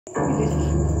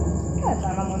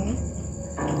money.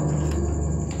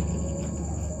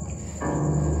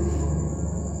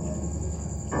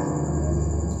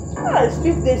 Ah,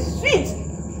 sweet, the sweet.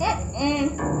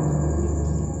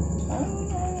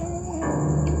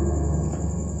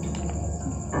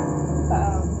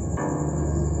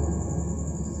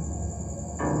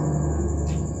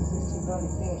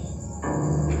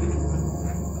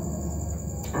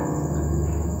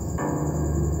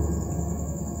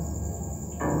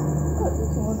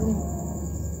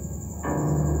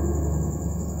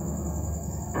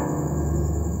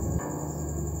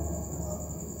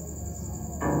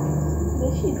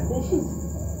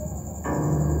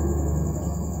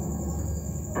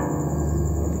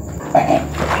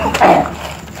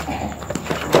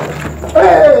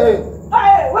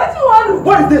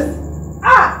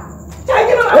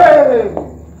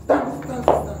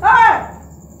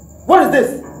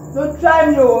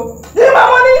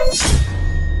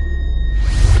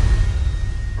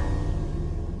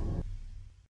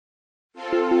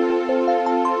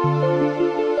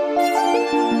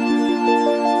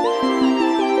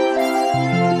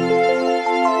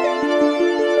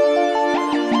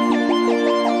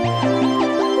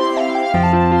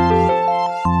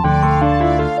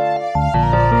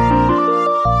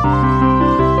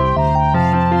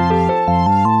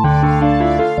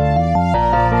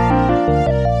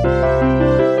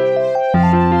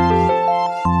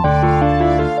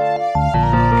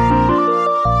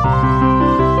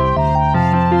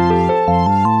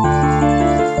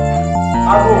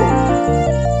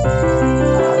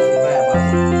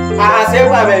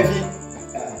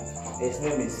 His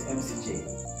name is MCJ.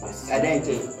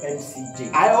 MCJ.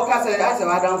 I okay say that's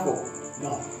what I'm for.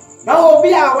 No. Now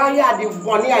be a one year the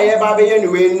money I ever be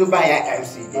anyway no buy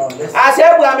MCJ. I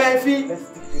say we am fee.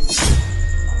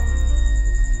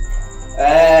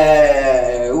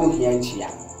 Who here nchia.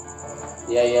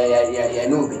 Yeah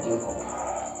no be din ko.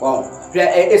 Wow.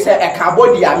 It's a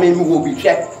Cambodia me will be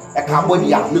check. A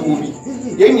Cambodia me will be.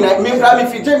 You mean me from me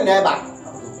fit him never.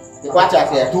 What I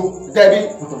say to Debbie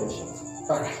put on your shirt.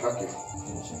 Alright, okay.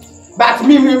 But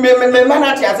me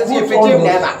manager says if fit him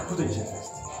never. Put on your shirt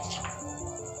first.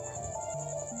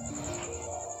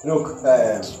 Look,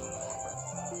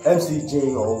 MCJ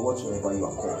or whatever you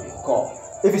are called.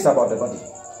 If it's about the body,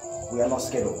 we are not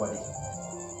scared of body.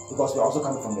 Because we are also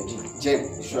coming from the gym.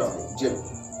 Gym, sure. Gym.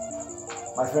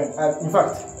 My friend, in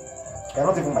fact, you're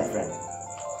not even my friend.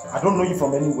 I don't know you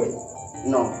from anywhere.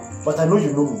 No. But I know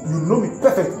you know me. You know me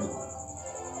perfectly.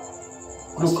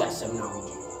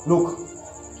 Look,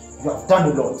 you have done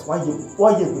a lot. Why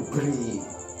you be brave?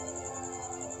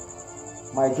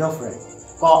 My girlfriend.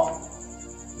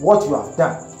 What you have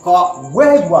done.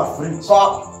 Where you have reached. I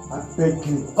beg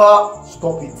you.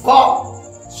 Stop it.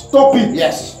 Stop it.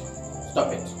 Yes.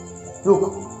 Stop it.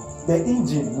 Look, the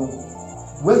engine, no.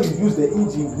 When you use the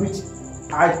engine, which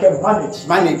I can manage.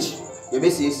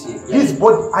 This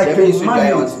body I can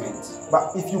manage.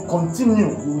 But if you continue,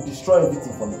 you will destroy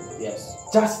everything for me. Yes.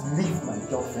 Just leave my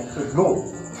girlfriend alone.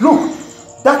 Look,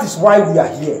 that is why we are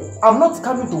here. I'm not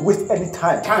coming to waste any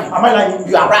time. Am I lying?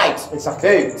 You are right. Exactly.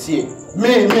 Hey, see,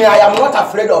 me, I am not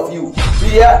afraid of you.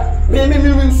 Yeah,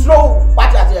 me, slow.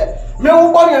 What I say? Me,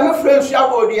 I'm afraid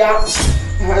of you.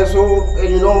 So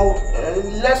you know,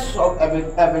 let's solve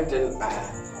everything.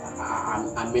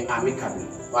 Amicably.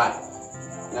 Why?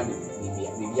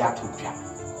 Maybe I took care.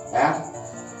 Yeah.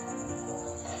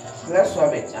 Let's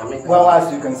solve it. Well,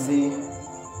 as you can see,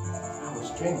 I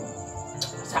was training.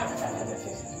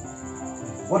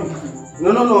 What do you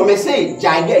do? No. Me say,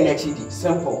 giant actually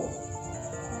simple.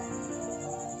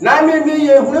 Now maybe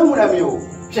you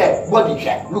check body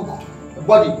check. Look,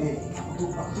 body.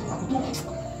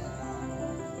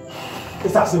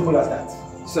 It's as simple as that.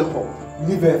 Simple.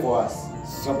 Leave it for us.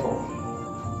 Simple.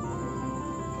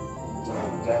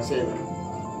 That's it.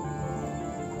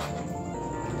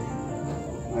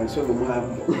 And so no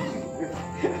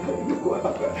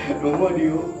more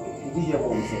you. Did you hear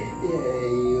what we said? Yeah,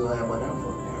 you are madam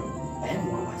for them. I am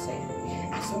what I say.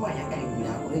 As somebody I can't be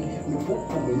now, you put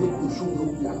me to show you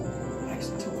now. I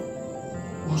still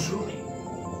show me.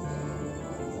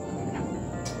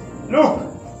 Look!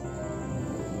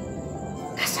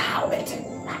 That's how better.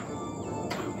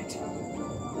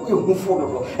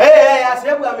 Hey, I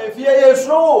said, I'm in fear. You're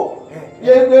slow.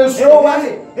 You're slow.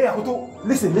 Hey, Akuto,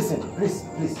 listen, please.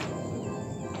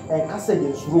 I can't say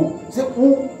you're slow. Say,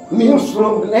 who? Me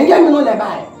slow. And you know the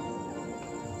buy.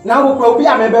 Now, we'll probably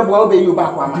have a baby you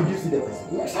back. Did you see the person?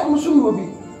 Yes, I'm sure you will be.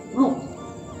 Look.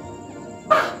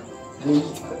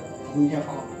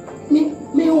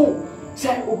 Me,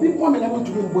 say, Obi, woman, I want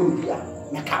to be born here.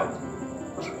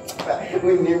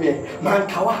 When you mean, man,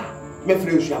 Kawa, me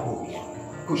flew shabu.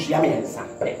 Kushia me and son.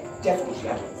 Just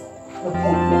Kushia.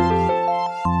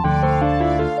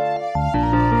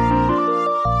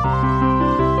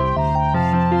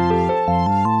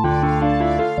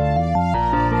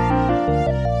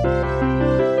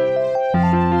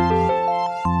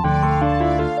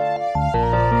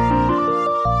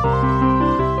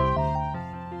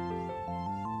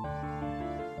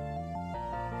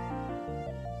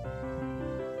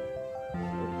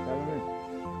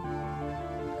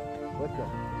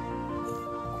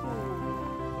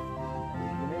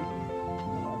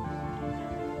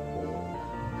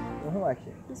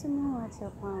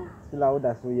 Still out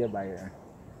that's so yeah by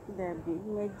Debbie,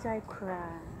 may I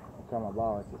cry? Come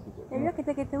about it. And look at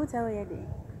the hotel already.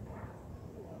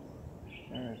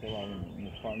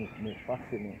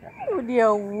 Oh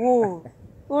dear, whoa.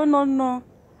 Oh no.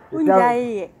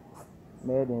 Unjay.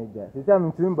 Made in that. It's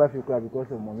time to Buffy Club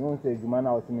because of my own say, man,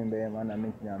 I was in the man, I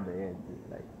mentioned on the head.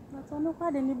 Like, that's all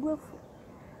quite any buff.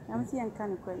 I'm seeing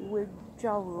can with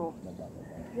jaw rope.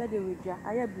 Where they will jar.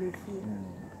 I have brief here.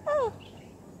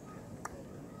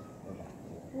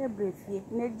 I have brief here.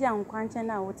 Ned Young Quancha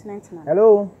now, what's 99.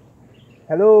 Hello.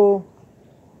 Hello.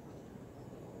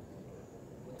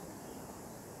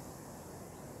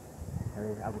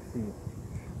 I will see you.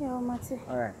 Yeah, Matty.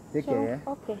 All right. Take care.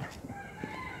 Okay.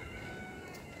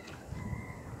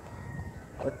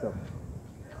 What's up?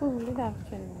 Good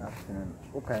afternoon. Afternoon.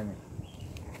 Okay.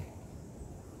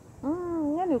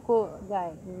 You go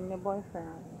guy, my boyfriend.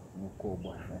 You call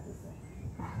boyfriend.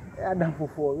 Adam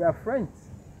for we are friends.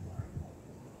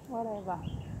 Whatever.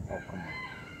 Oh come on.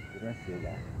 You don't say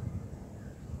that.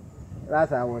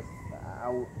 Last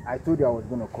I told you I was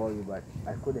gonna call you, but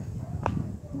I couldn't.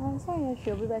 I'm sorry, you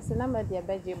should be best number dear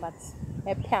Beji, but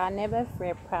a pair never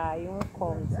free prayer. You won't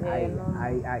call. I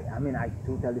mean I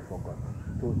totally forgot.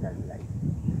 Totally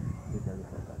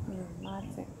forgot.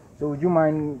 Martin. So would you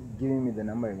mind giving me the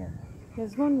number again?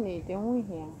 There's no need, they won't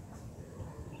hear.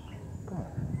 Come on.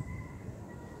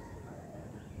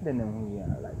 Then we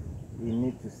are like you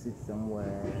need to sit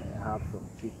somewhere, have some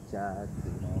chit chat,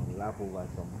 laugh over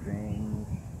some drinks.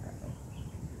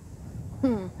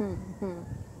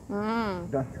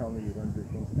 Don't tell me you don't do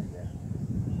things like that.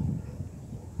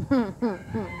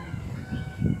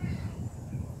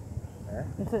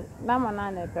 That one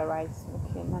I never right.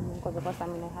 Okay, because the boss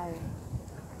I'm in a hurry.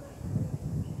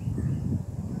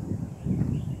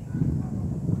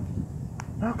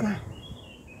 Okay.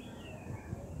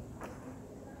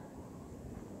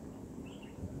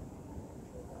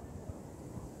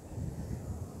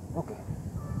 Okay.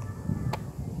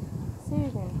 See you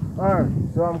then. Alright,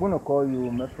 so I'm gonna call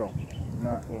you Metro.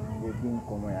 Now, okay. We're being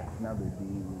coming now,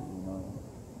 baby,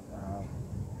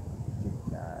 chit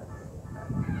chat.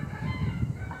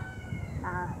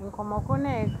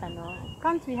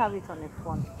 Can't we have it on the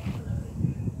phone?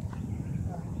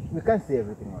 We can't say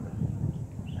everything on the phone.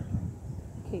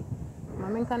 Okay.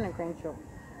 Mommy can't control.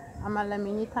 I'm a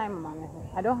lemony time man.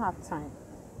 I don't have time.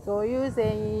 So you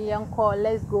say young call,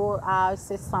 let's go out,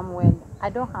 sit somewhere. I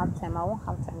don't have time. I won't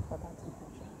have time for that.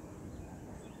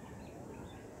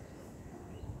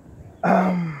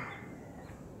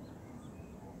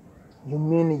 You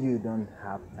mean you don't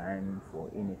have time for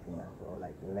anything at all,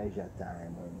 like leisure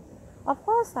time or anything? Of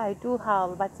course I do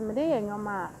have, but today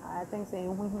I think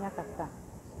saying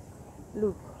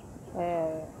look,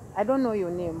 I don't know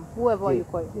your name, whoever you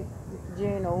call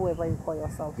Jane or whoever you call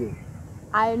yourself.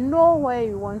 I know where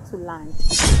you want to land.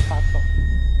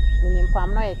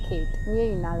 I'm not a kid.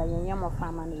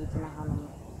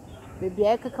 Baby,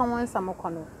 I can come on some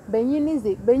corner. Benin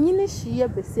is she a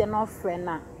no friend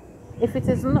now. If it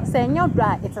is not saying your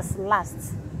dry, it is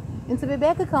last. Into baby,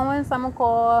 I can come on some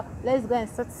call. Let's go and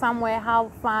sit somewhere,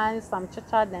 have fun, some chit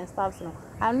chat and stuff. So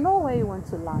I know where you want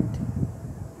to land.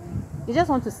 You just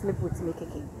want to sleep with me,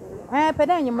 Kiki. But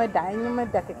then you might die,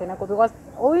 because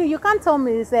you can't tell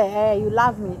me say, hey, you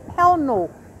love me. Hell no.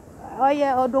 Oh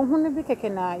yeah, or don't want to be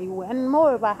kicking you. And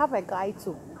moreover, I have a guy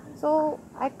too. So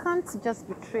I can't just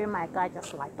betray my guy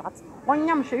just like that. When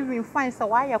I'm sure even find so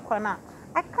why you're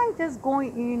I can't just go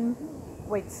in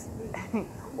with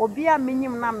or be a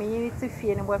minimum na me to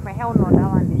fear and with my hell no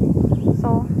that one day.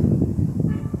 So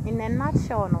in a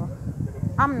nutshell, no,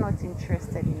 I'm not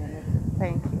interested in it.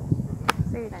 Thank you.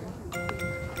 Say it then.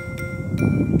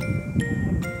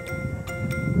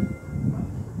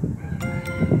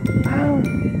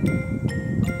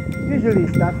 Usually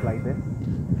it starts like this.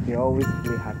 They always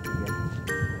play hard together.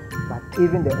 But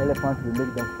even the elephants will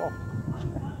make them fall.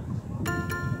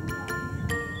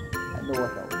 I know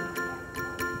what I will do.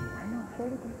 I know, very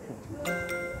good too.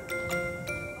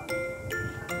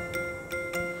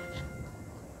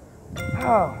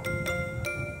 How?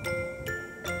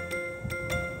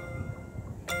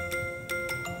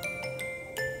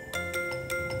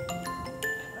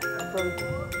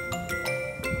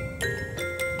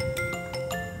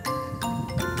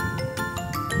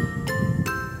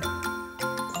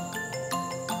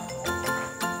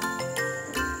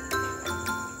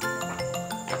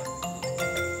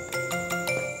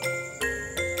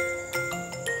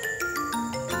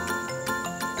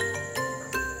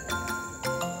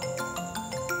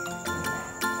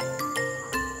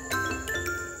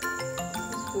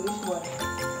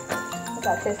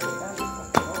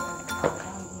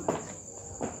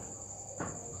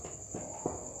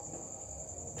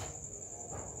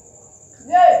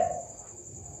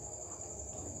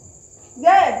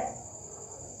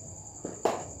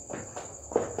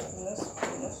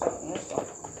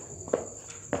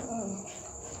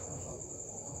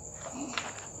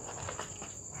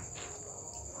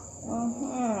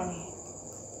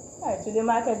 To the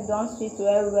market don't fit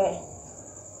well well.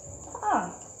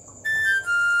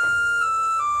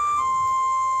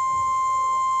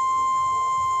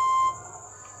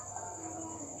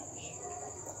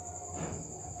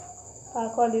 I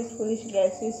call this foolish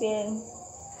guy. She saying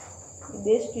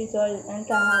this street or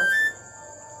enter house.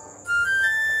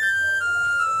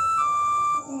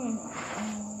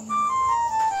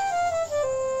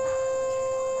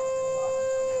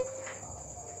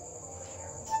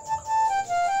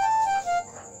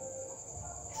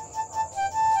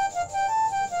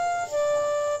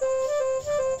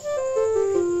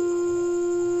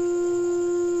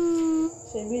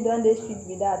 We done this street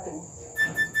with that too.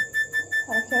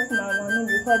 I check my money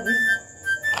before this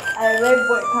red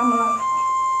boy come out.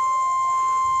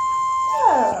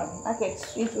 I get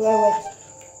street well.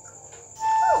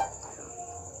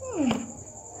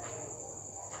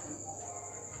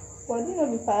 But you know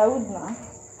the firewood now.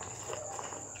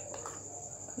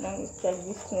 Let me check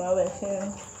this thing over here.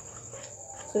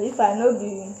 So if I know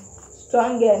the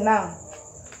stronger now,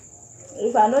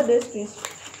 if I know the street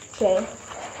check.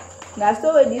 Now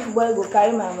so where this boy go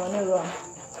carry my money run.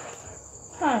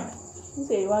 You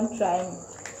say you want try me.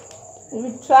 You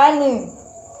will try me.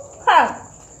 I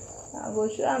go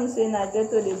show him saying I get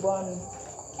to the bone.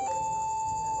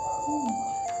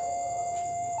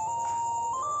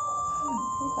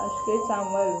 I straight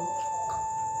some well.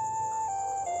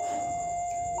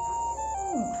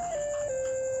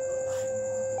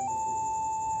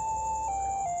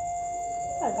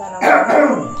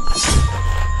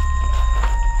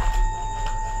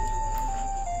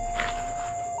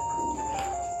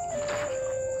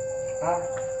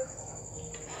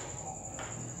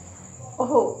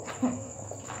 Oh,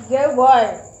 good boy.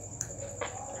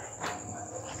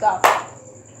 Stop.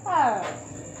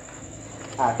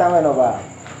 Tell me no ba.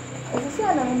 If you see me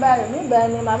buy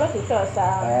my back to church.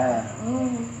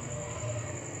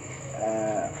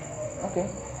 Okay.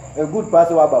 A good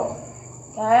person about.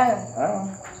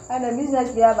 And the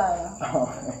business be about.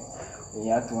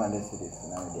 You have 200 cities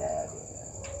now. They are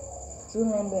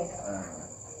 200.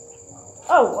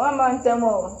 Oh, 1 month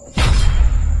more.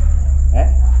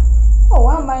 Oh,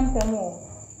 1 month more.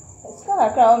 It's kind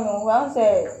of crowd. One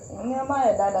say, near my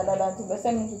dad to be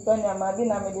sending to Tony and my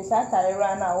bin and me decide I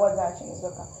ran out was actually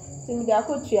soccer. See me, they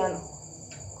could chiano.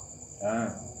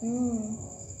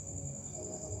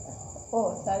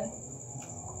 Oh, sorry.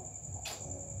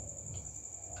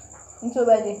 Into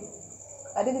bed.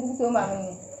 I didn't feel my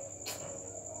money.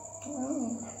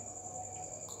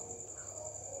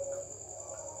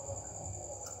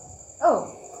 Oh,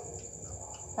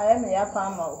 I am a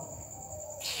palm.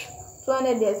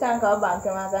 200 days, and go bank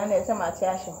and there's so much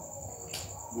cash.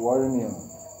 You worry me.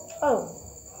 Oh,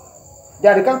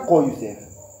 Daddy can't call you safe.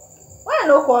 Why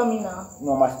no call me now?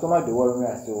 No, my stomach they worry me.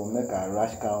 I still make a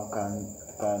rush can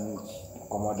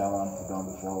come out that one put down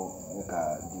before make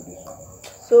a do this one.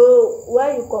 So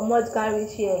where you come out can't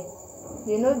reach here.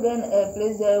 You know then a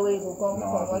place there where you go come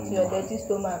out your dirty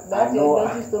stomach. That's your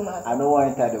dirty stomach. I don't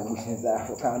want to enter the business that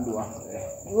I can't do one.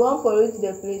 You won't pollute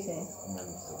the place, eh?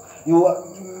 You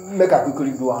make a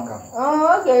quickly do one come.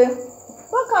 Oh, okay.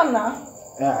 Welcome now.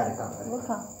 Yeah, I come.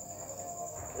 Welcome.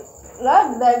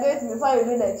 Lock the gate before you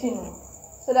do the thing,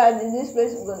 so that this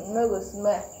place will not go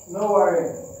smell. No worry.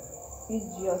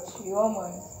 Idiot, you want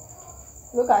money.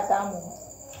 Look at Tamu.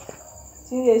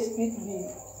 See they speak big.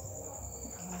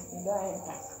 You don't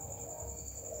enter.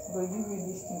 Go give you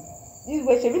this thing. This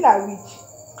way should be like rich.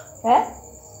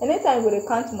 Anytime you go to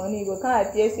count money, you go come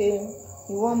appear saying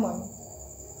you want money.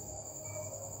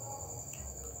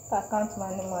 I count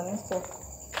money stuff.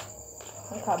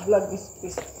 I can block this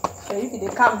place. So if they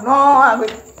come, no, I'm going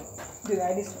to do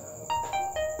like this.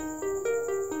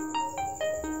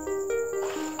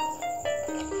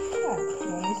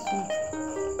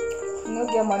 no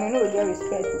get money, no get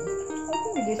respect.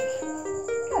 I think this.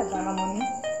 That's no money.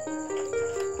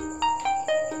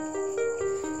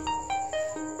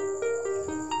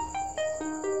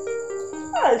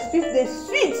 Ah, sweet, they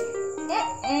sweet.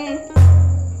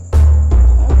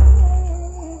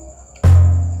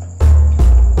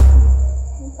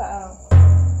 Wow.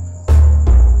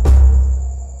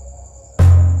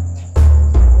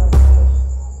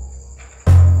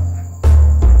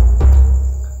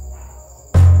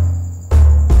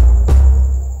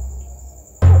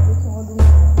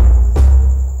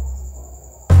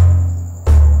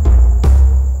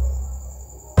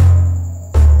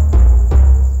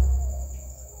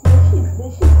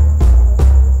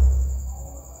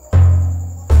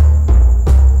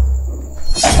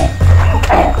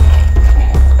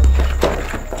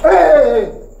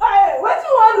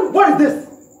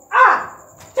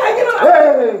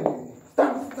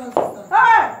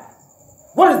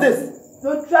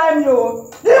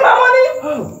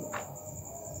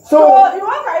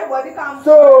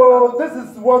 So this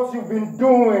is what you've been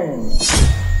doing. Make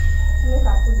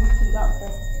I put this thing down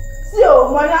first. See,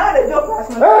 money, I had a job last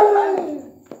month.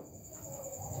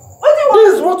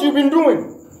 This is what you've been doing.